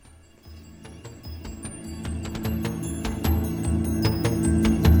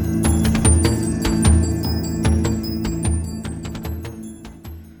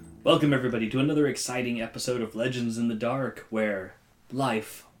Welcome, everybody, to another exciting episode of Legends in the Dark, where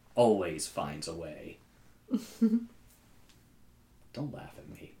life always finds a way. Don't laugh at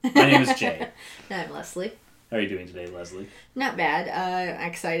me. My name is Jay. I'm Leslie. How are you doing today, Leslie? Not bad. I'm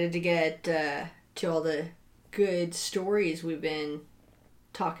excited to get to all the good stories we've been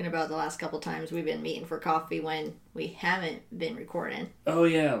talking about the last couple times we've been meeting for coffee when we haven't been recording. Oh,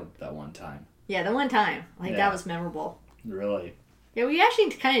 yeah, that one time. Yeah, the one time. That was memorable. Really? Yeah, we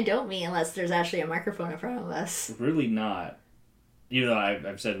actually kind of don't meet unless there's actually a microphone in front of us. Really not. Even though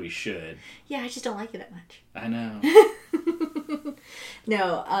I've said we should. Yeah, I just don't like it that much. I know.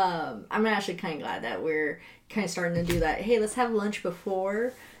 No, I'm actually kind of glad that we're kind of starting to do that. Hey, let's have lunch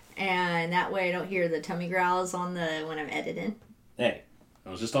before, and that way I don't hear the tummy growls when I'm editing. Hey,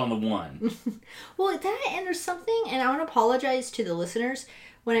 I was just on the one. Well, that and there's something, and I want to apologize to the listeners.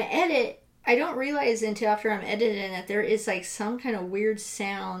 When I edit, I don't realize until after I'm editing that there is like some kind of weird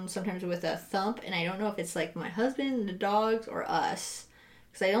sound sometimes with a thump, and I don't know if it's like my husband, the dogs, or us,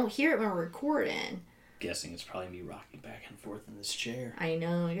 because I don't hear it when we're recording. Guessing it's probably me rocking back and forth in this chair. I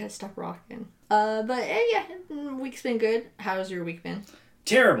know, I gotta stop rocking. But yeah, week's been good. How's your week been?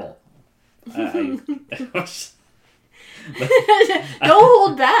 Terrible. Don't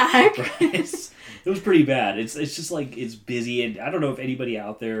hold back. It was pretty bad. It's just like it's busy, and I don't know if anybody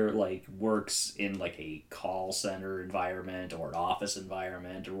out there like works in like a call center environment or an office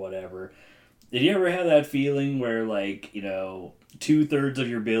environment or whatever. Did you ever have that feeling where like, 2/3 of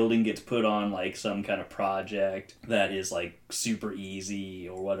your building gets put on like some kind of project that is like super easy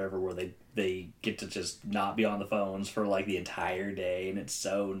or whatever, where they get to just not be on the phones for like the entire day, and it's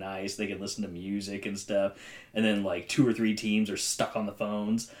so nice. They can listen to music and stuff, and then like 2 or 3 teams are stuck on the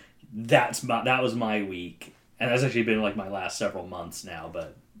phones. That was my week, and that's actually been like my last several months now,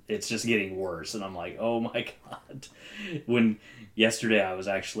 but it's just getting worse, and I'm like, oh my god. When yesterday I was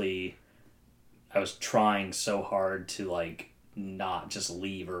trying so hard to like not just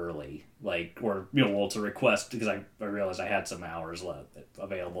leave early, like, or to request, because I realized I had some hours left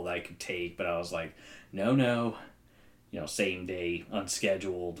available that I could take, but I was like, no, same day,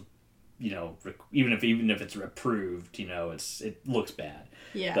 unscheduled, even if it's approved, it looks bad.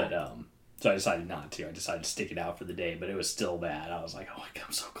 Yeah. But so I decided not to. I decided to stick it out for the day, but it was still bad. I was like, oh my god,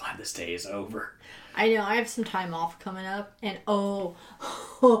 I'm so glad this day is over. I know, I have some time off coming up, and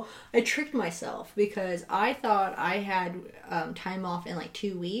I tricked myself because I thought I had time off in like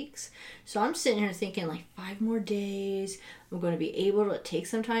 2 weeks. So I'm sitting here thinking like 5 more days, I'm going to be able to take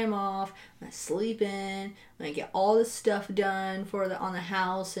some time off, I'm going to sleep in, I'm going to get all this stuff done on the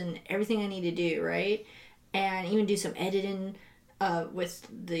house and everything I need to do, right? And even do some editing with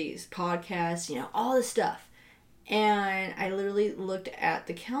these podcasts, all this stuff. And I literally looked at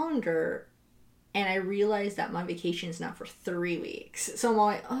the calendar and I realized that my vacation is not for 3 weeks. So I'm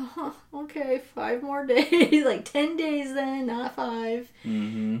like, oh, okay, 5 more days, like 10 days then, not 5.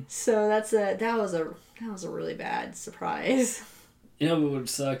 Mm-hmm. So that was a really bad surprise. What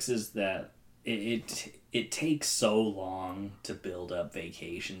sucks is that it takes so long to build up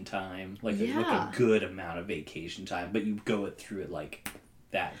vacation time, like a good amount of vacation time, but you go through it like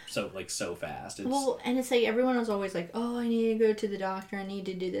that so fast. And it's like everyone was always like, oh, I need to go to the doctor, I need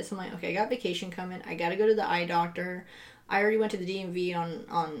to do this. I'm like, okay, I got vacation coming, I gotta go to the eye doctor. I already went to the DMV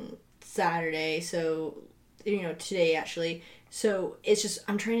on Saturday, so today actually. So it's just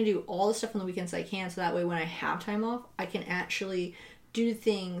I'm trying to do all the stuff on the weekends I can, so that way when I have time off I can actually do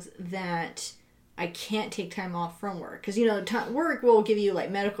things that I can't take time off from work, because work will give you like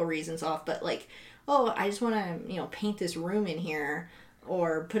medical reasons off, but like, oh, I just want to paint this room in here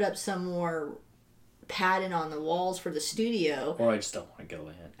or put up some more padding on the walls for the studio, or I just don't want to go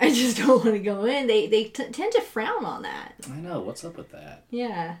in. I just don't want to go in. They tend to frown on that. I know, what's up with that?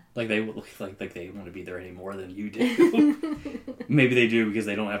 Yeah, like they want to be there any more than you do. Maybe they do because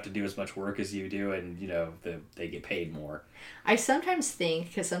they don't have to do as much work as you do, and they get paid more. I sometimes think,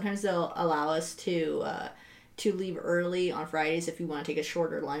 because sometimes they'll allow us to leave early on Fridays if we want to take a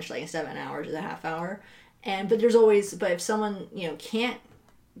shorter lunch, like instead of an hour to a half hour. But if someone can't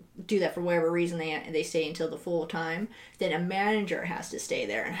do that for whatever reason, they stay until the full time, then a manager has to stay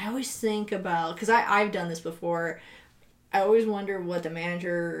there. And I always think about, because I've done this before, I always wonder what the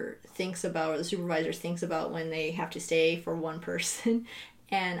manager thinks about or the supervisor thinks about when they have to stay for one person.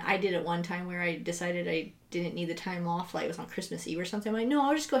 And I did it one time where I decided I didn't need the time off, like it was on Christmas Eve or something. I'm like, no,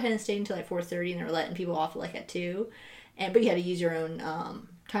 I'll just go ahead and stay until like 4:30, and they were letting people off like at 2. But you had to use your own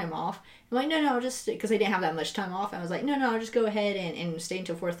time off. I'm like, no, just because I didn't have that much time off. I was like, no, I'll just go ahead and stay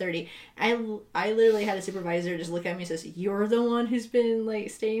until 4:30. I literally had a supervisor just look at me and says, you're the one who's been like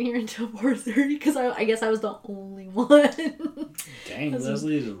staying here until 4:30, because I guess I was the only one. Dang,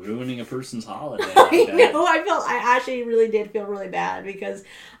 Leslie is ruining a person's holiday. I know. I actually really did feel really bad, because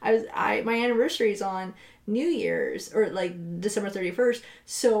my anniversary is on New Year's, or like December 31st.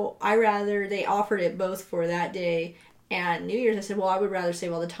 So they offered it both for that day and New Year's. I said, well, I would rather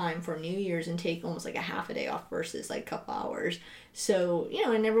save all the time for New Year's and take almost like a half a day off versus like a couple hours. So,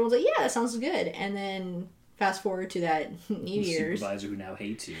 and everyone's like, yeah, that sounds good. And then fast forward to that New Year's. Supervisor who now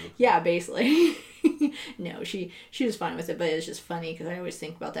hates you. Yeah, basically. No, she was fine with it, but it was just funny because I always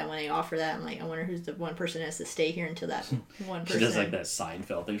think about that when they offer that. I'm like, I wonder who's the one person that has to stay here until that one person. She does like that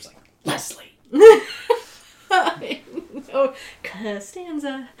Seinfeld thing. She's like, Leslie. Oh,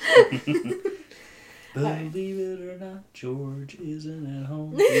 Costanza. Believe it or not, George isn't at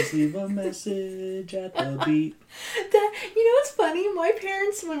home. Please leave a message at the beep. What's funny? My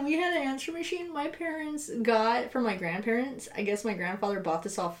parents, when we had an answer machine, my parents got from my grandparents. I guess my grandfather bought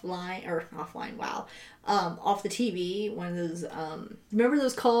this off the TV. One of those, remember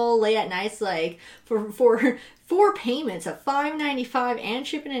those call late at nights, like for 4 payments of $5.95 and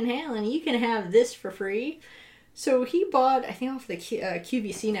shipping and handling, you can have this for free. So he bought, I think off the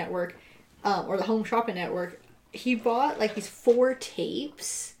QVC network, or the Home Shopping Network, he bought like these 4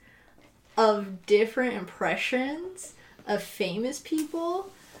 tapes of different impressions of famous people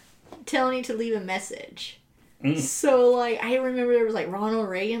telling you to leave a message. So like, I remember there was like Ronald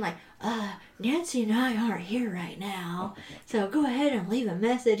Reagan, like, Nancy and I aren't here right now, so go ahead and leave a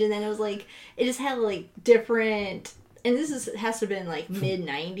message. And then it was like, it just had like different, and has to have been like mid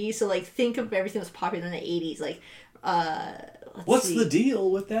 90s, so like think of everything that was popular in the 80s, like what's the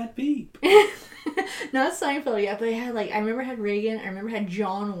deal with that beep? Not Seinfeld yet, but it had like, I remember it had Reagan, I remember it had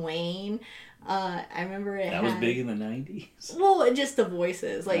John Wayne, I remember that was big in the 90s. Well, just the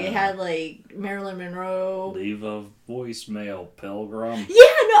voices, like it had like Marilyn Monroe. Leave a voicemail, Pilgrim. Yeah,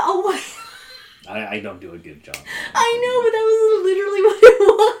 no, oh my. I don't do a good job. I know, but that was literally what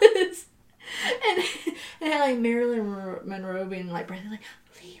it was. And it had like Marilyn Monroe being like,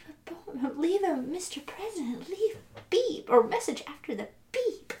 leave a Mr. President, leave a beep or message after the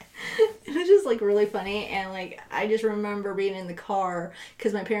beep. It was just like really funny, and like I just remember being in the car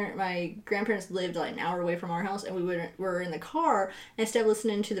because my grandparents lived like an hour away from our house, and we were in the car, and instead of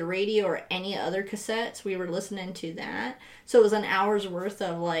listening to the radio or any other cassettes, we were listening to that. So it was an hour's worth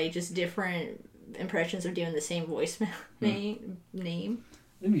of like just different impressions of doing the same voicemail name.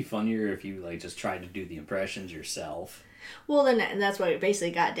 It'd be funnier if you like just tried to do the impressions yourself. Well, then that's what it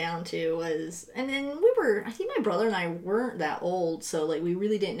basically got down to was, and then I think my brother and I weren't that old, so like we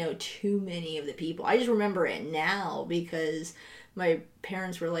really didn't know too many of the people. I just remember it now because my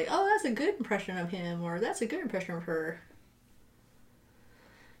parents were like, oh, that's a good impression of him, or that's a good impression of her.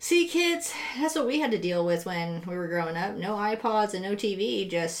 See, kids, that's what we had to deal with when we were growing up. No iPods and no TV,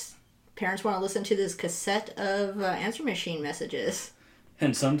 just parents want to listen to this cassette of answer machine messages.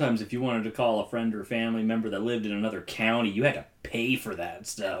 And sometimes if you wanted to call a friend or family member that lived in another county, you had to pay for that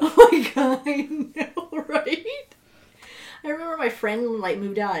stuff. Oh my god, I know, right? I remember my friend like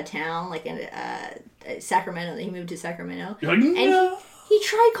moved out of town, like in Sacramento. He moved to Sacramento. No. And he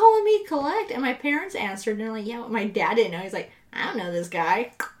tried calling me collect, and my parents answered, and they're like, yeah, my dad didn't know. He's like, I don't know this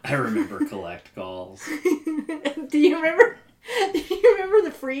guy. I remember collect calls. Do you remember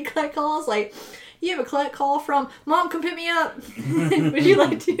the free collect calls? Like, you have a collect call from Mom, come pick me up. Would you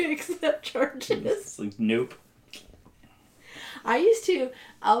like to accept charges? It's like, nope.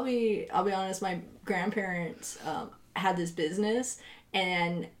 I'll be honest, my grandparents had this business,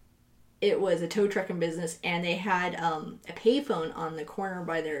 and it was a tow trucking business, and they had a payphone on the corner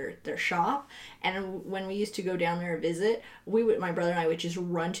by their shop. And when we used to go down there and visit, my brother and I would just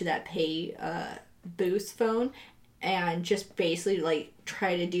run to that pay booth phone and just basically like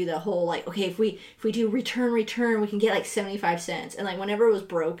try to do the whole like, okay, if we do return, we can get like 75 cents. And like whenever it was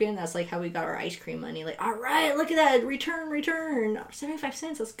broken, that's like how we got our ice cream money. Like, all right, look at that, return 75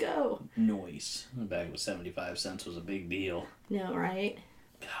 cents, let's go. Noise. A bag with 75 cents was a big deal. No, right?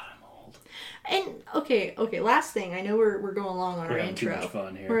 God, I'm old. And okay, last thing. I know we're going along on our intro. We're having too much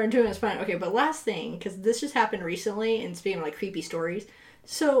fun here. We're doing this fun. Okay, but last thing, because this just happened recently, and speaking of like creepy stories.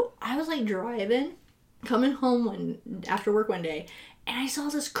 So I was like coming home after work one day, and I saw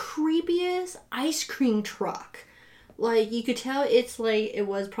this creepiest ice cream truck. Like, you could tell it's like, it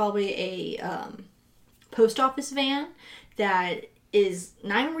was probably a post office van that is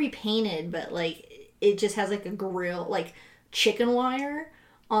not even repainted, but like, it just has like a grill, like chicken wire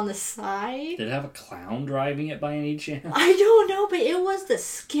on the side. Did it have a clown driving it by any chance? I don't know, but it was the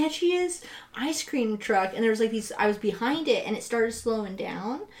sketchiest ice cream truck. And there was like these, I was behind it and it started slowing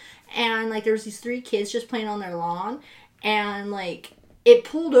down. And like there was these 3 kids just playing on their lawn. And like it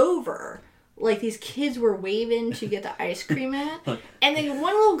pulled over. Like these kids were waving to get the ice cream in. And then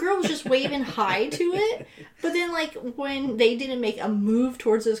one little girl was just waving hi to it. But then like when they didn't make a move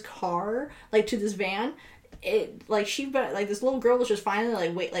towards this car, like to this van, it like this little girl was just finally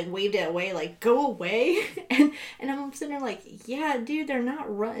waved it away, like go away. and I'm sitting there like, yeah, dude, they're not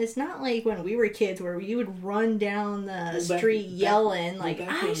it's not like when we were kids where you would run down the street yelling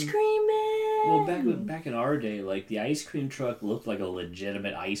ice cream man. Well, back in our day, like the ice cream truck looked like a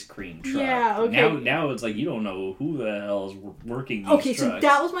legitimate ice cream truck. Yeah, okay. Now it's like you don't know who the hell is working these trucks. So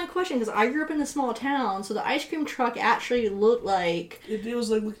that was my question, because I grew up in a small town, so the ice cream truck actually looked like it was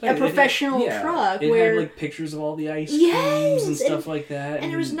like a professional truck. It where had like pictures of all the ice creams and stuff like that.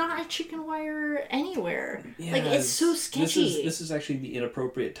 And there was not a chicken wire anywhere. Yeah, like it's so sketchy. This is actually the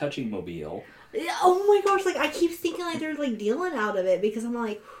inappropriate touching mobile. Oh my gosh, like I keep thinking like they're like dealing out of it, because I'm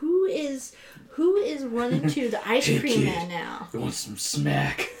like, who is running to the ice cream man now? You want some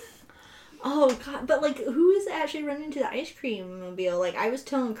smack? Oh god, but like who is actually running to the ice cream mobile? Like I was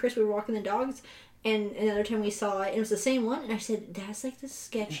telling Chris, we were walking the dogs, and another time we saw it, and it was the same one, and I said, that's like the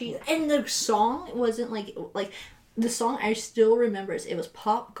sketchy. And the song wasn't like the song I still remember it was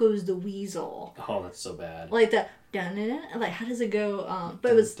Pop Goes the Weasel. Oh, that's so bad. Like the like how does it go?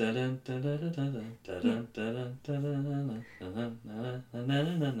 But it was. And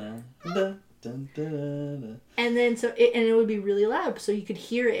then it would be really loud, so you could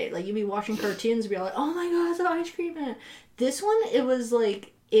hear it. Like you'd be watching cartoons, and be like, "Oh my god, it's an ice cream man!" This one, it was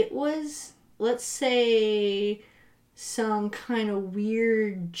let's say some kind of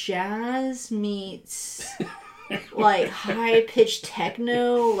weird jazz meets. Like high pitched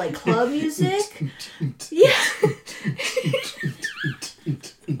techno, like club music. Yeah.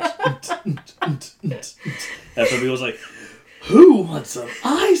 That's what people was like, who wants some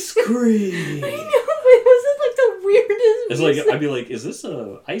ice cream? I know, but it wasn't like the weirdest. It's like I'd be like, is this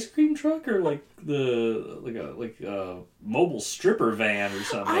a ice cream truck or like a mobile stripper van or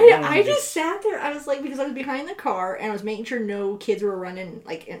something? I just sat there. I was like, because I was behind the car and I was making sure no kids were running,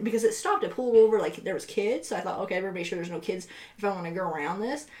 like, because it stopped, it pulled over, like there was kids. So I thought, okay, I better make sure there's no kids if I want to go around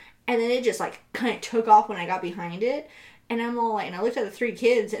this. And then it just like kind of took off when I got behind it. And I'm all like, and I looked at the 3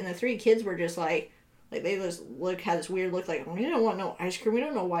 kids, and the 3 kids were just like they just had this weird look, like, we don't want no ice cream. We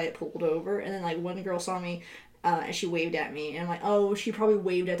don't know why it pulled over. And then like one girl saw me. And she waved at me, and I'm like, oh, she probably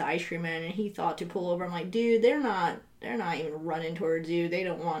waved at the ice cream man, and he thought to pull over. I'm like, dude, they're not even running towards you. They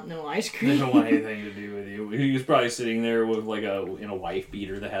don't want no ice cream. They don't want anything to do with you. He was probably sitting there with like in a wife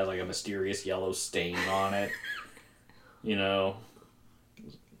beater that has like a mysterious yellow stain on it. You know,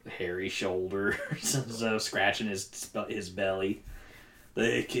 hairy shoulder, so scratching his belly.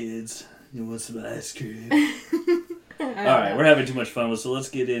 Hey kids, you want some ice cream? Alright, we're having too much fun, so let's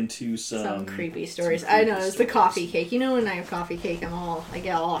get into some creepy stories. I know, it's the coffee cake. You know when I have coffee cake, I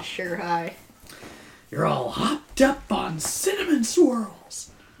get all sure high. You're all hopped up on cinnamon swirls.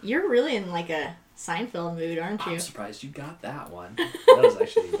 You're really in like a Seinfeld mood, aren't you? I'm surprised you got that one.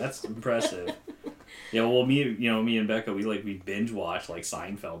 That's impressive. Yeah, well, me and Becca, we binge watch like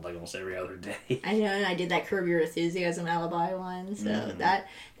Seinfeld like almost every other day. I know, and I did that Curb Your Enthusiasm alibi one, so that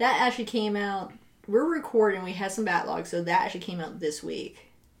actually came out. We're recording, we had some backlog, so that actually came out this week.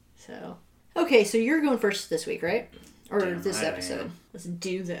 So, okay, so you're going first this week, right? Or Damn this right episode. Let's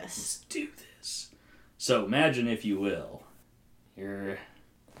do this. Let's do this. So, imagine, if you will, you're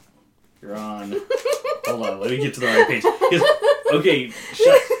on... Hold on, let me get to the right page. Okay,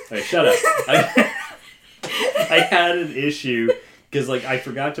 shut up. I had an issue, because, like, I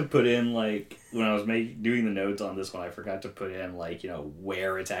forgot to put in, like... When I was doing the notes on this one, I forgot to put in, like,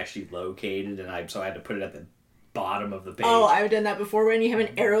 where it's actually located, and so I had to put it at the bottom of the page. Oh, I've done that before when you have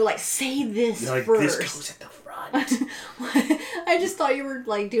an arrow, like, say this like, first. This goes at the front. I just thought you were,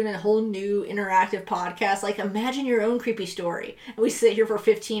 like, doing a whole new interactive podcast. Like, imagine your own creepy story. And we sit here for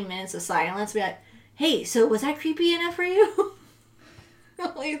 15 minutes of silence and be like, hey, so was that creepy enough for you?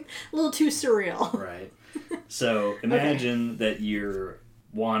 Like, a little too surreal. Right. So, imagine that you're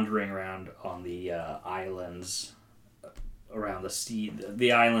wandering around on the islands around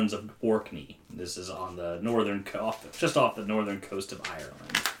the islands of Orkney. This is on the just off the northern coast of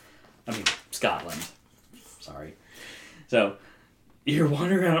Scotland. Sorry. So you're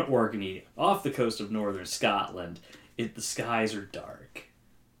wandering around Orkney off the coast of northern Scotland. The skies are dark.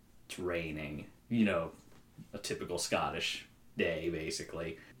 It's raining. A typical Scottish day,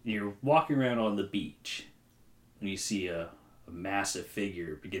 basically. You're walking around on the beach and you see a a massive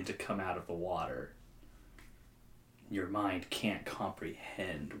figure begin to come out of the water. Your mind can't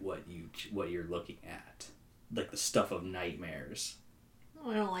comprehend what you're looking at. Like the stuff of nightmares.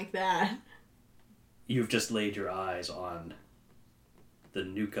 Oh, I don't like that. You've just laid your eyes on the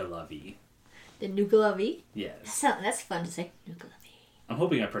Nuka-Lovey. The Nuka-Lovey? Yes. That's fun to say. Nuka-Lovey. I'm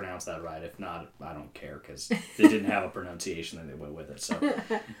hoping I pronounced that right. If not, I don't care, because they didn't have a pronunciation and they went with it. So,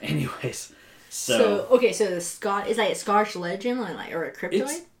 anyways. So is that a Scottish legend or a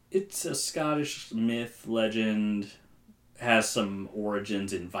cryptid? It's a Scottish myth, legend, has some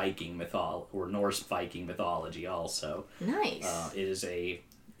origins in Viking mythology, or Norse Viking mythology also. Nice.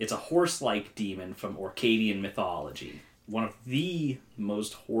 It's a horse-like demon from Orcadian mythology. One of the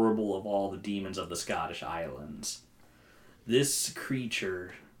most horrible of all the demons of the Scottish Islands. This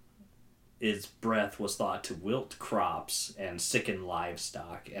creature, its breath was thought to wilt crops and sicken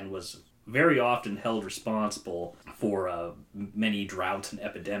livestock, and was very often held responsible for many droughts and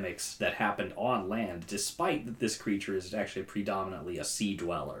epidemics that happened on land, despite that this creature is actually predominantly a sea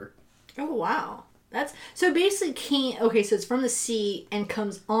dweller. Oh, wow. That's so basically so it's from the sea and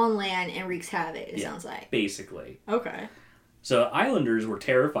comes on land and wreaks havoc, it sounds like. Basically. Okay. So islanders were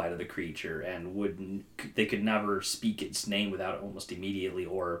terrified of the creature and they could never speak its name without almost immediately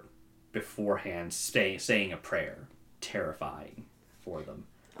or beforehand saying a prayer. Terrifying for them.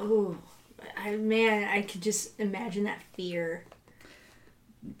 Oh, I could just imagine that fear.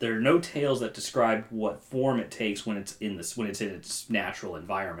 There are no tales that describe what form it takes when it's in its natural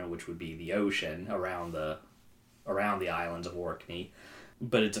environment, which would be the ocean around the islands of Orkney.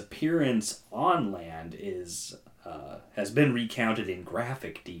 But its appearance on land has been recounted in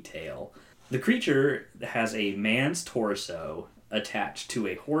graphic detail. The creature has a man's torso attached to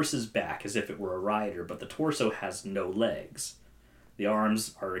a horse's back as if it were a rider, but the torso has no legs. The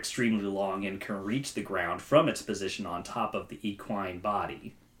arms are extremely long and can reach the ground from its position on top of the equine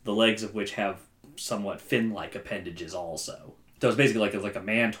body, the legs of which have somewhat fin-like appendages also. So it's basically like a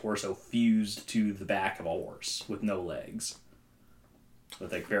man torso fused to the back of a horse with no legs,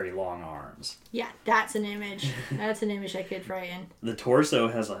 with like very long arms. Yeah, that's an image. That's an image I could frighten. The torso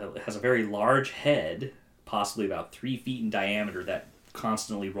has a very large head, possibly about 3 feet in diameter, that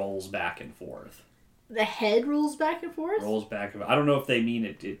constantly rolls back and forth. The head rolls back and forth? Rolls back. I don't know if they mean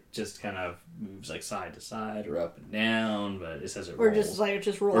it just kind of moves like side to side or up and down, but it says it rolls. Or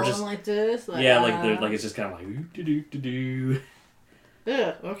just rolling like this? Like, yeah, like it's just kind of like do-do-do-do.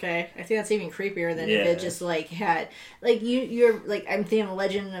 Ugh, okay. I think that's even creepier than if it just like had you're like I'm thinking of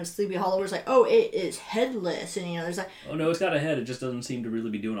Legend of Sleepy Hollow where it's like, oh, it is headless, and there's like, oh no, it's got a head, it just doesn't seem to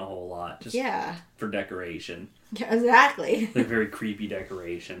really be doing a whole lot, just for decoration. Yeah, exactly. Like very creepy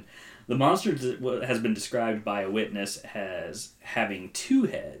decoration. The monster has been described by a witness as having 2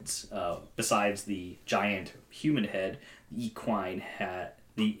 heads. Besides the giant human head, the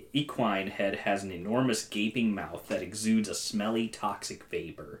equine head has an enormous gaping mouth that exudes a smelly, toxic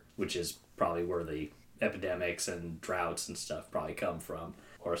vapor, which is probably where the epidemics and droughts and stuff probably come from.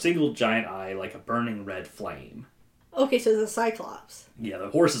 Or a single giant eye like a burning red flame. Okay, so it's a cyclops. Yeah, the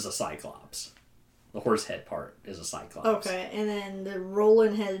horse is a cyclops. The horse head part is a cyclops. Okay, and then the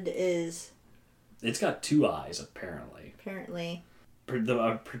rolling head is... It's got 2 eyes, apparently.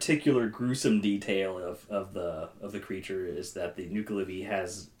 A particular gruesome detail of the creature is that the Nuka-Lovey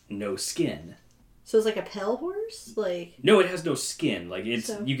has no skin. So it's like a pale horse? No, it has no skin.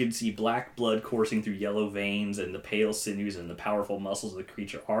 You can see black blood coursing through yellow veins, and the pale sinews and the powerful muscles of the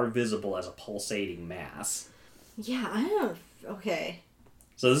creature are visible as a pulsating mass. Yeah, I don't... Okay.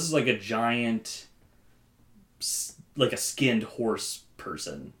 So this is like a giant... like a skinned horse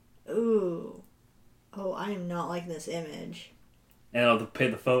person. Ooh. Oh, I am not liking this image. And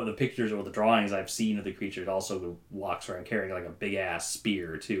the pictures or the drawings I've seen of the creature, it also walks around carrying like a big ass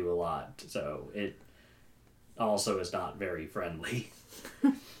spear too a lot. So it also is not very friendly.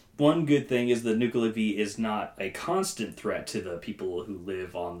 One good thing is the Nuka-Lovey is not a constant threat to the people who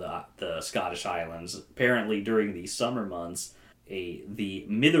live on the Scottish Islands. Apparently during the summer months, the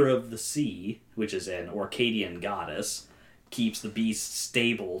Mither of the Sea, which is an Orcadian goddess, keeps the beast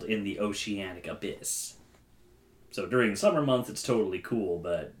stabled in the oceanic abyss. So during the summer months, it's totally cool,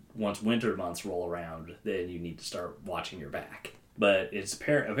 but once winter months roll around, then you need to start watching your back. But it's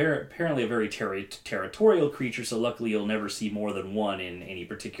apparently a very territorial creature, so luckily you'll never see more than one in any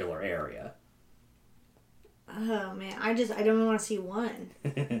particular area. Oh, man. I don't even want to see one.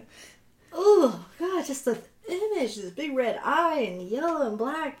 Oh, God, just the image, this big red eye and yellow and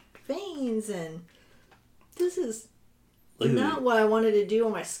black veins, and this is not what I wanted to do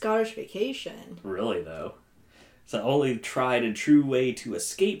on my Scottish vacation. Really, though. It's the only tried and true way to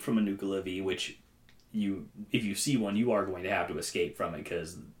escape from a Nuka-Lovey, which if you see one, you are going to have to escape from it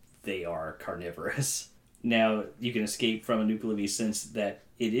because they are carnivorous. Now, you can escape from a Nuka-Livy since that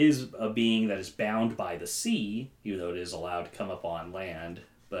it is a being that is bound by the sea, even though it is allowed to come up on land,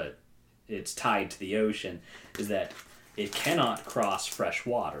 but it's tied to the ocean, is that it cannot cross fresh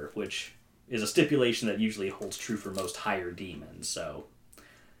water, which is a stipulation that usually holds true for most higher demons. So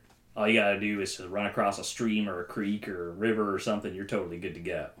all you gotta do is to run across a stream or a creek or a river or something, you're totally good to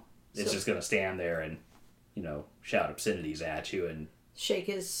go. It's just gonna stand there and, shout obscenities at you and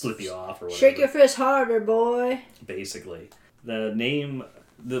flip you off or whatever. Shake your fist harder, boy. Basically. The name,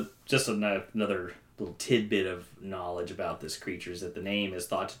 just another little tidbit of knowledge about this creature is that the name is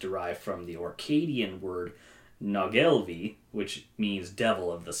thought to derive from the Orcadian word Nogelvi, which means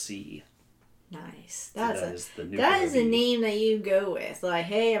devil of the sea. Nice. That is a name that you go with. Like,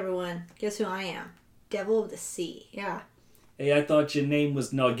 hey everyone, guess who I am? Devil of the sea. Yeah. Hey, I thought your name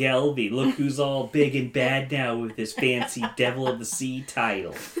was Nogelvi. Look who's all big and bad now with his fancy Devil of the Sea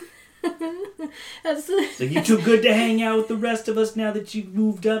title. So you too good to hang out with the rest of us now that you've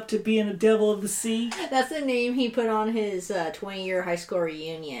moved up to being a Devil of the Sea? That's the name he put on his 20-year high school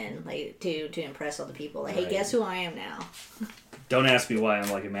reunion, like to impress all the people. Like, hey, guess who I am now? Don't ask me why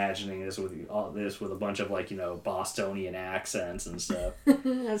I'm imagining this with a bunch of Bostonian accents and stuff.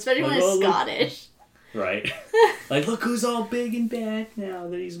 Especially when it's Scottish. Right. Look who's all big and bad now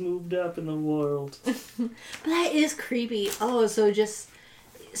that he's moved up in the world. But that is creepy. Oh, so just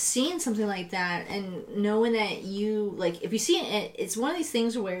seeing something like that and knowing that you, if you see it, it's one of these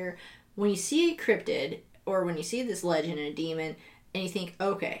things where when you see a cryptid or when you see this legend and a demon and you think,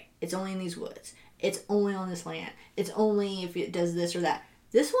 okay, it's only in these woods. It's only on this land. It's only if it does this or that.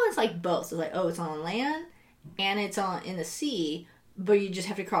 This one's both. It's it's on land and it's in the sea, but you just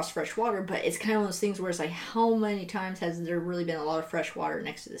have to cross fresh water. But it's kind of one of those things where it's how many times has there really been a lot of fresh water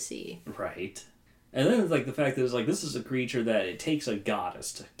next to the sea? Right. And then it's the fact that it's this is a creature that it takes a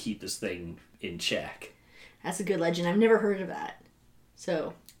goddess to keep this thing in check. That's a good legend. I've never heard of that.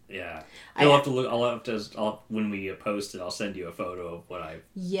 So... Yeah, you'll have to look. When we post it, I'll send you a photo of what I've.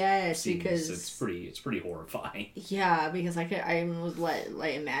 Yes, seen. because It's pretty horrifying. Yeah, because I was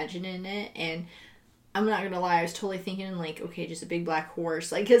imagining it, and I'm not gonna lie, I was totally thinking okay, just a big black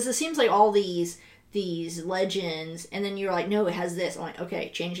horse, because it seems like all these legends, and then you're no, it has this. I'm okay,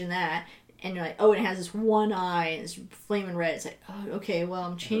 changing that. And you're oh, it has this one eye and it's flaming red. It's oh, okay, well,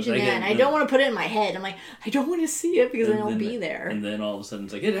 I'm changing that. And I don't want to put it in my head. I'm I don't want to see it because then it'll be there. And then all of a sudden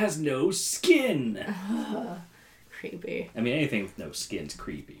it's it has no skin. Creepy. I mean, anything with no skin's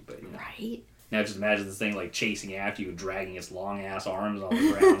creepy, but Right? Now just imagine this thing chasing after you, dragging its long ass arms on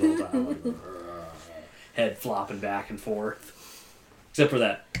the ground all the time, head flopping back and forth. Except for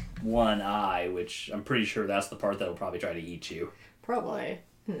that one eye, which I'm pretty sure that's the part that'll probably try to eat you. Probably.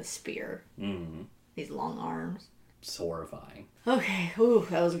 And the spear. Mm-hmm. These long arms. It's horrifying. Okay. Ooh,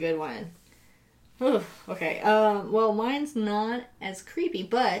 that was a good one. Ooh, okay. Well, mine's not as creepy,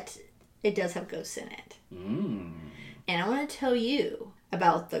 but it does have ghosts in it. Mm. And I want to tell you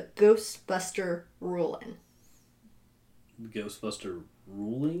about the Ghostbuster ruling. Ghostbuster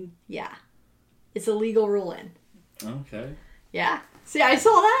ruling? Yeah. It's a legal ruling. Okay. Yeah. See, I saw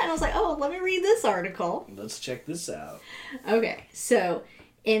that and I was oh, let me read this article. Let's check this out. Okay, so,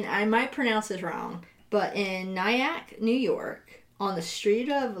 and I might pronounce this wrong, but in Nyack, New York, on the street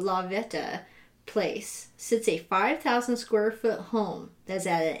of La Veta Place, sits a 5,000 square foot home that's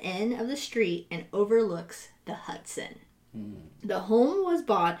at an end of the street and overlooks the Hudson. Mm. The home was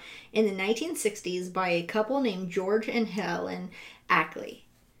bought in the 1960s by a couple named George and Helen Ackley.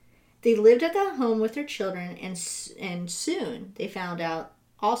 They lived at that home with their children, and soon they found out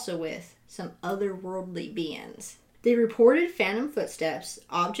also with some otherworldly beings. They reported phantom footsteps,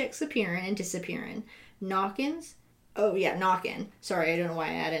 objects appearing and disappearing, knock-ins. Oh, yeah, knock-in. Sorry, I don't know why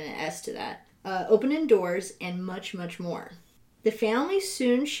I added an S to that. Opening doors, and much, much more. The family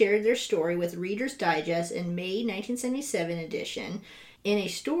soon shared their story with Reader's Digest in May 1977 edition in a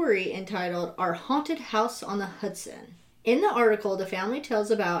story entitled Our Haunted House on the Hudson. In the article, the family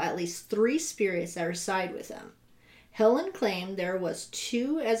tells about at least 3 spirits that reside with them. Helen claimed there was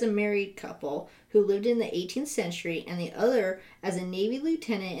 2 as a married couple who lived in the 18th century and the other as a Navy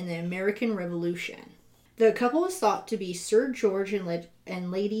lieutenant in the American Revolution. The couple was thought to be Sir George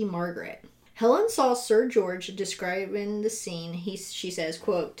and Lady Margaret. Helen saw Sir George describing the scene. She says,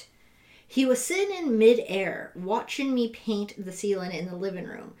 quote, "He was sitting in mid-air, watching me paint the ceiling in the living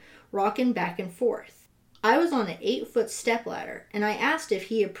room, rocking back and forth. I was on an 8-foot stepladder, and I asked if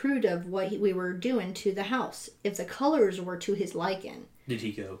he approved of what we were doing to the house, if the colors were to his liking." Did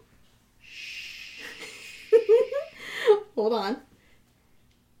he go? Hold on.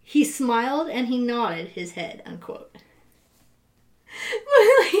 He smiled and he nodded his head, unquote.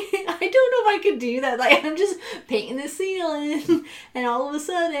 I don't know if I could do that. Like, I'm just painting the ceiling, and all of a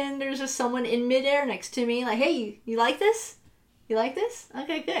sudden, there's just someone in midair next to me. Like, hey, you like this? You like this?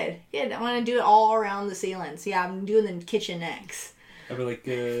 Okay, good. I want to do it all around the ceiling. So yeah, I'm doing the kitchen next. I'd be like,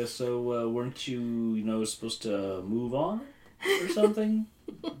 weren't you, supposed to move on or something?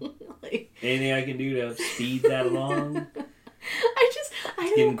 Like, anything I can do to speed that along?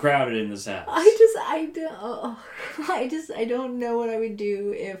 It's getting crowded in this house. I don't know what I would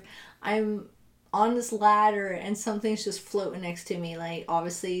do if I'm on this ladder and something's just floating next to me. Like,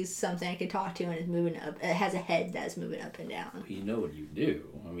 obviously something I can talk to and it's moving up. It has a head that's moving up and down. Well, you know what you do.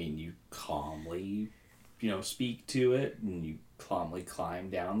 I mean, you calmly, speak to it, and you calmly climb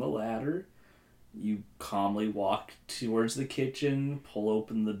down the ladder. You calmly walk towards the kitchen, pull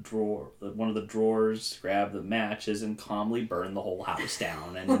open one of the drawers, grab the matches, and calmly burn the whole house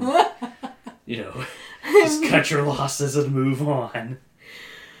down. And, just cut your losses and move on.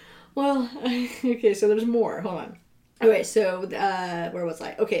 Well, okay, so there's more. Hold on. Okay, so, where was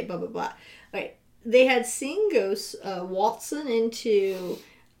I? Okay, blah, blah, blah. Okay, they had seen ghosts waltzing into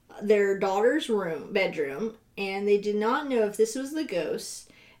their daughter's bedroom, and they did not know if this was the ghost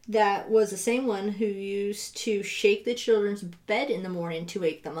that was the same one who used to shake the children's bed in the morning to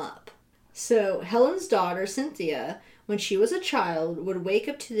wake them up. So Helen's daughter, Cynthia, when she was a child, would wake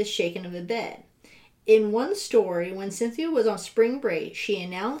up to the shaking of the bed. In one story, when Cynthia was on spring break, she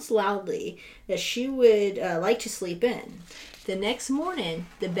announced loudly that she would like to sleep in. The next morning,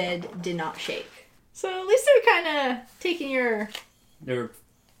 the bed did not shake. So at least they're kind of taking your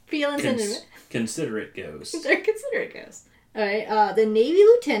feelings into it. Considerate ghosts. They're considerate ghosts. All right. The Navy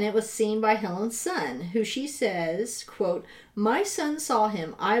lieutenant was seen by Helen's son, who she says, quote, "My son saw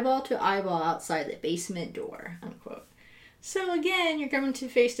him eyeball to eyeball outside the basement door," unquote. So again, you're coming to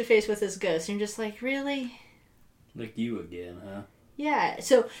face with this ghost, and you're just like, really? Like you again, huh? Yeah.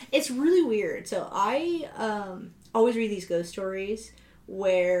 So it's really weird. So I always read these ghost stories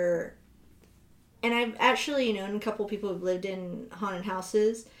where, and I've actually known a couple people who've lived in haunted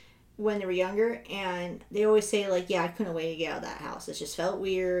houses when they were younger, and they always say, like, yeah, I couldn't wait to get out of that house. It just felt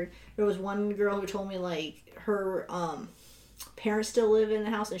weird. There was one girl who told me, like, her parents still live in the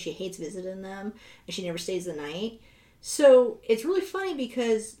house, and she hates visiting them, and she never stays the night. So it's really funny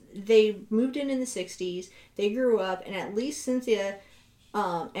because they moved in the 60s, they grew up, and at least Cynthia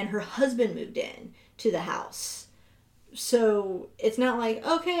and her husband moved in to the house. So it's not like,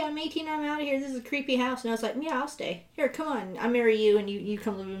 okay, I'm 18, I'm out of here, this is a creepy house. And I was like, yeah, I'll stay. Here, come on, I'll marry you and you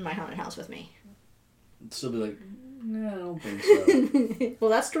come live in my haunted house with me. Still be like, no, I don't think so.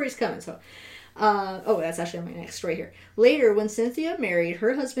 Well, that story's coming, so. That's actually my next story here. Later, when Cynthia married,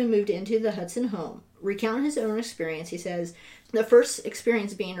 her husband moved into the Hudson home. Recounting his own experience, he says, the first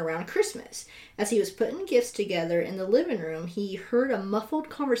experience being around Christmas. As he was putting gifts together in the living room, he heard a muffled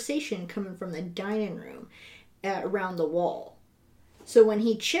conversation coming from the dining room around the wall. So when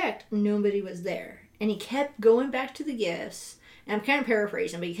he checked, nobody was there. And he kept going back to the gifts. And I'm kind of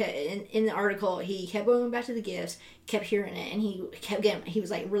paraphrasing, but in the article, he kept going back to the gifts, kept hearing it, and he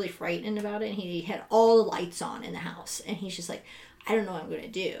was like really frightened about it, and he had all the lights on in the house. And he's just like, I don't know what I'm going to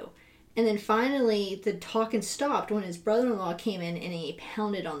do. And then finally, the talking stopped when his brother-in-law came in and he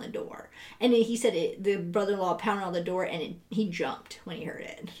pounded on the door. And he said the brother-in-law pounded on the door and he jumped when he heard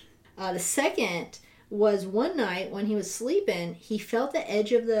it. The second was one night when he was sleeping, he felt the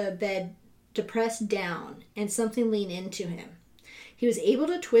edge of the bed depressed down and something lean into him. He was able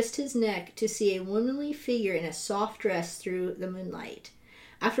to twist his neck to see a womanly figure in a soft dress through the moonlight.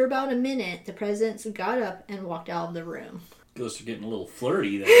 After about a minute, the presence got up and walked out of the room. Ghosts are getting a little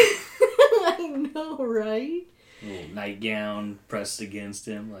flirty there. I know, right? A little nightgown pressed against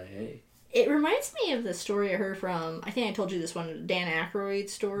him, like, hey. It reminds me of the story I heard from, I think I told you this one, Dan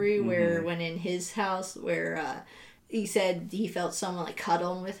Aykroyd's story, where when in his house, where he said he felt someone like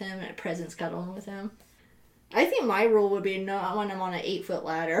cuddling with him, a presence cuddling with him. I think my rule would be not when I'm on an 8-foot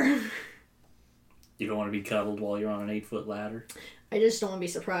ladder. You don't want to be cuddled while you're on an 8-foot ladder? I just don't want to be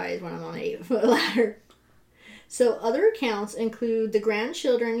surprised when I'm on an 8-foot ladder. So other accounts include the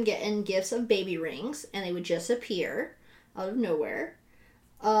grandchildren getting gifts of baby rings, and they would just appear out of nowhere.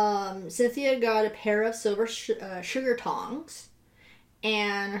 Cynthia got a pair of silver sugar tongs,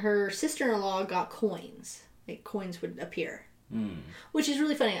 and her sister-in-law got coins. Like, coins would appear. Which is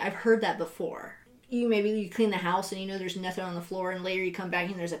really funny. I've heard that before. You clean the house and you know there's nothing on the floor, and later you come back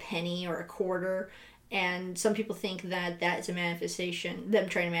and there's a penny or a quarter, and some people think that that's a manifestation, them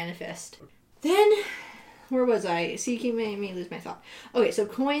trying to manifest. Then, where was I? See, you made me lose my thought. Okay, so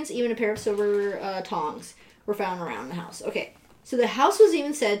coins, even a pair of silver tongs were found around the house. Okay, So the house was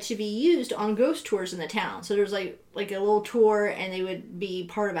even said to be used on ghost tours in the town. So there's like a little tour, and they would be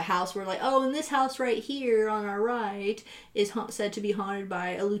part of a house where like, oh, and this house right here on our right is said to be haunted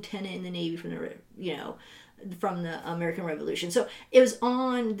by a lieutenant in the Navy from the American Revolution. So it was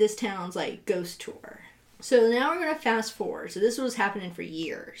on this town's like ghost tour. So now we're going to fast forward. So this was happening for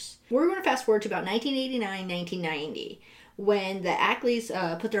years. We're going to fast forward to about 1989, 1990. When the Ackleys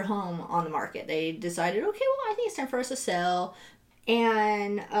put their home on the market. They decided, okay, well, I think it's time for us to sell.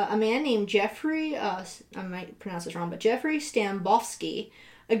 And a man named Jeffrey, I might pronounce this wrong, but Jeffrey Stambovsky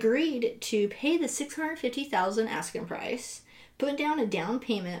agreed to pay the $650,000 asking price, put down a down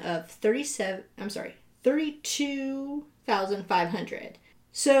payment of $32,500.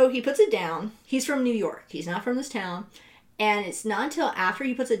 So he puts it down. He's from New York. He's not from this town. And it's not until after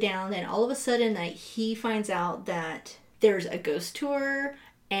he puts it down, then all of a sudden that he finds out that there's a ghost tour,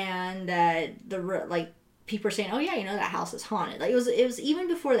 and that people are saying, oh yeah, that house is haunted. Like it was even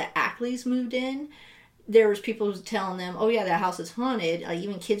before the Ackleys moved in. There was people telling them, oh yeah, that house is haunted. Like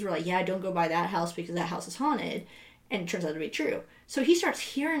even kids were like, yeah, don't go by that house because that house is haunted, and it turns out to be true. So he starts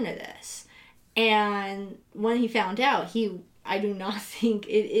hearing of this, and when he found out, I do not think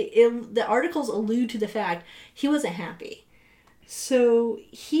the articles allude to the fact he wasn't happy. So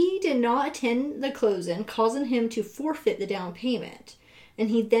he did not attend the closing, causing him to forfeit the down payment. And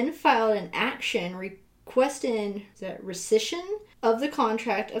he then filed an action requesting rescission of the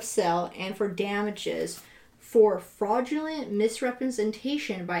contract of sale and for damages for fraudulent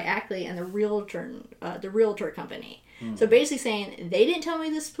misrepresentation by Ackley and the realtor company. So basically saying, they didn't tell me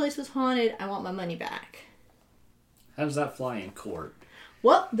this place was haunted, I want my money back. How does that fly in court?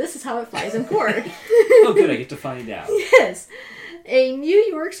 Well, this is how it flies in court. Oh, good, I get to find out. Yes. A New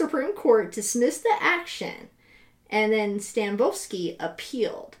York Supreme Court dismissed the action, and then Stambovsky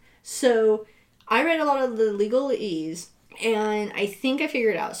appealed. So I read a lot of the legalese, and I think I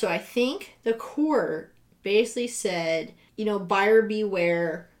figured it out. So I think the court basically said, buyer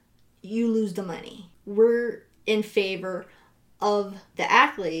beware, you lose the money. We're in favor of the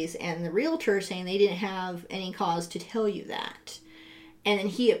Ackleys and the realtor saying they didn't have any cause to tell you that. And then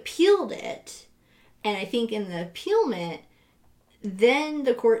he appealed it, and I think in the appealment, then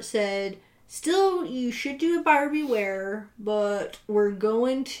the court said, still, you should do a buyer beware, but we're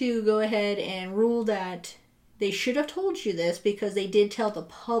going to go ahead and rule that they should have told you this because they did tell the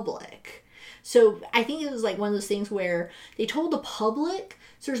public. So I think it was like one of those things where they told the public,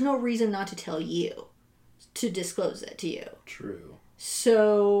 so there's no reason not to tell you, to disclose it to you. True.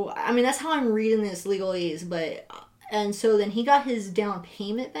 So, I mean, that's how I'm reading this legalese, and so then he got his down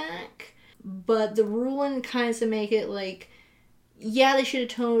payment back, but the ruling kind of make it like, yeah, they should have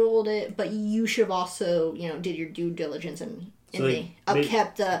told it, but you should have also, did your due diligence and they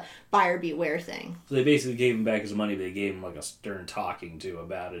upkept the buyer beware thing. So they basically gave him back his money, but they gave him like a stern talking to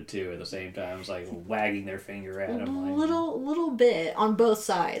about it too at the same time. It's like wagging their finger at him. Like, little bit on both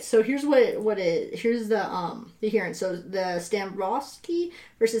sides. So here's here's the hearing. So the Stambovsky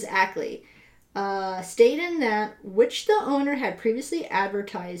versus Ackley. Stating that which the owner had previously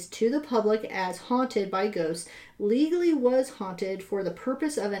advertised to the public as haunted by ghosts legally was haunted for the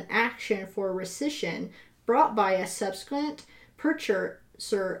purpose of an action for rescission brought by a subsequent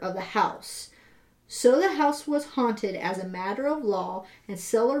purchaser of the house. So the house was haunted as a matter of law, and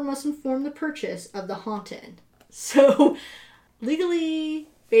seller must inform the purchase of the haunted. So legally,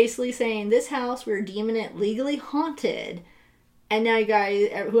 basically saying this house, we're deeming it legally haunted. And now you guys,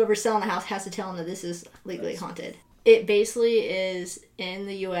 whoever's selling the house has to tell them that this is legally haunted. It basically is, in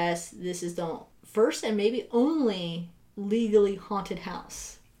the U.S., this is the first and maybe only legally haunted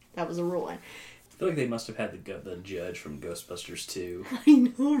house. That was a ruling. I feel like they must have had the judge from Ghostbusters 2. I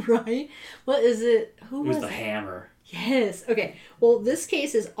know, right? What is it? Who was it? It was the Hammer. Yes. Okay. Well, this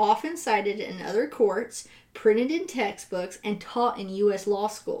case is often cited in other courts, printed in textbooks, and taught in U.S. law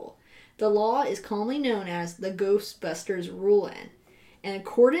school. The law is commonly known as the Ghostbusters ruling. And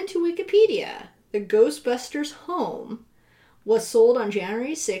according to Wikipedia, the Ghostbusters home was sold on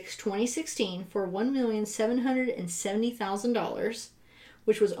January 6, 2016 for $1,770,000,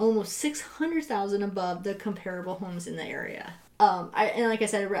 which was almost $600,000 above the comparable homes in the area. Like I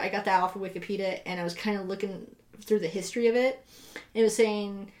said, I got that off of Wikipedia, and I was kind of looking through the history of it. It was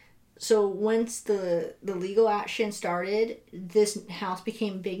saying, so once the legal action started, this house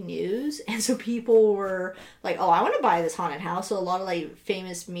became big news, and so people were like, oh, I want to buy this haunted house. So a lot of like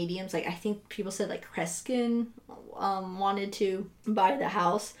famous mediums, like I think people said like Kreskin wanted to buy the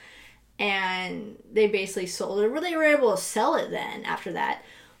house, and they basically sold it, or they were able to sell it then after that.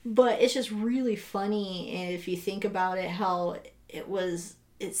 But it's just really funny if you think about it, how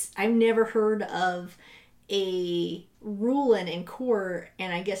I've never heard of a ruling in court,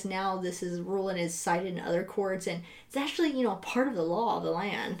 and I guess now this is ruling is cited in other courts, and it's actually, you know, part of the law of the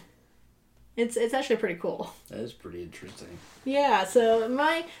land. It's actually pretty cool. That is pretty interesting. Yeah, so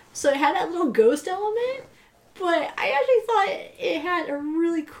it had that little ghost element, but I actually thought it had a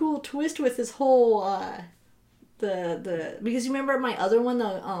really cool twist with this whole the because you remember my other one,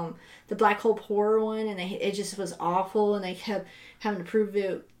 the black hole horror one, and it just was awful, and they kept having to prove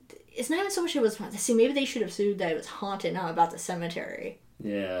it. It's not even so much it was haunted. See, maybe they should have sued that it was haunted, not about the cemetery.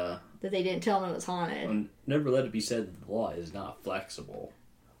 Yeah. That they didn't tell them it was haunted. Well, never let it be said that the law is not flexible.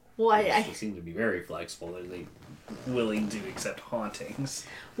 Well, they seem to be very flexible. They're willing to accept hauntings.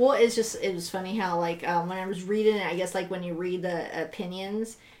 Well, it was funny how, like, when I was reading it, I guess, like, when you read the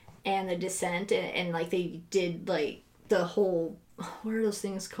opinions and the dissent, and like, they did, like, the whole, what are those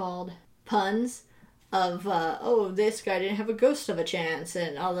things called? Puns of, this guy didn't have a ghost of a chance,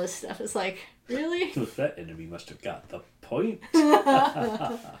 and all this stuff. It's like, really? That enemy must have got the point.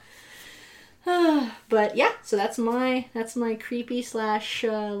 But yeah, so that's my creepy /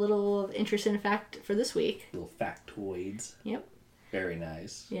 little interesting fact for this week. Little factoids. Yep. Very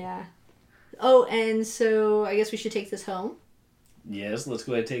nice. Yeah. Oh, and so I guess we should take this home. Yes, let's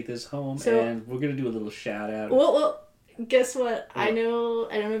go ahead and take this home, So, and we're gonna do a little shout out. Well, guess what? I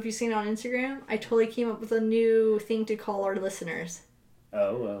don't know if you've seen it on Instagram. I totally came up with a new thing to call our listeners.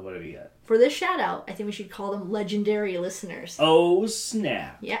 Oh, what do we got? For this shout out, I think we should call them legendary listeners. Oh,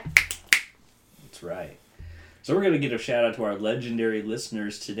 snap. Yeah. That's right. So we're going to give a shout out to our legendary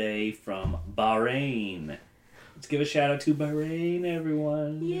listeners today from Bahrain. Let's give a shout out to Bahrain,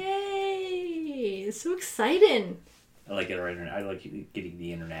 everyone. Yay! It's so exciting. I like getting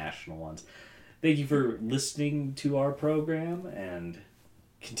the international ones. Thank you for listening to our program and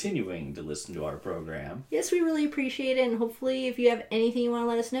continuing to listen to our program. Yes, we really appreciate it, and hopefully if you have anything you want to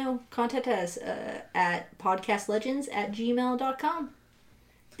let us know, contact us at podcastlegends@gmail.com.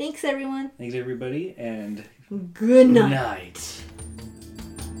 Thanks, everyone. Thanks, everybody, and Good night. night.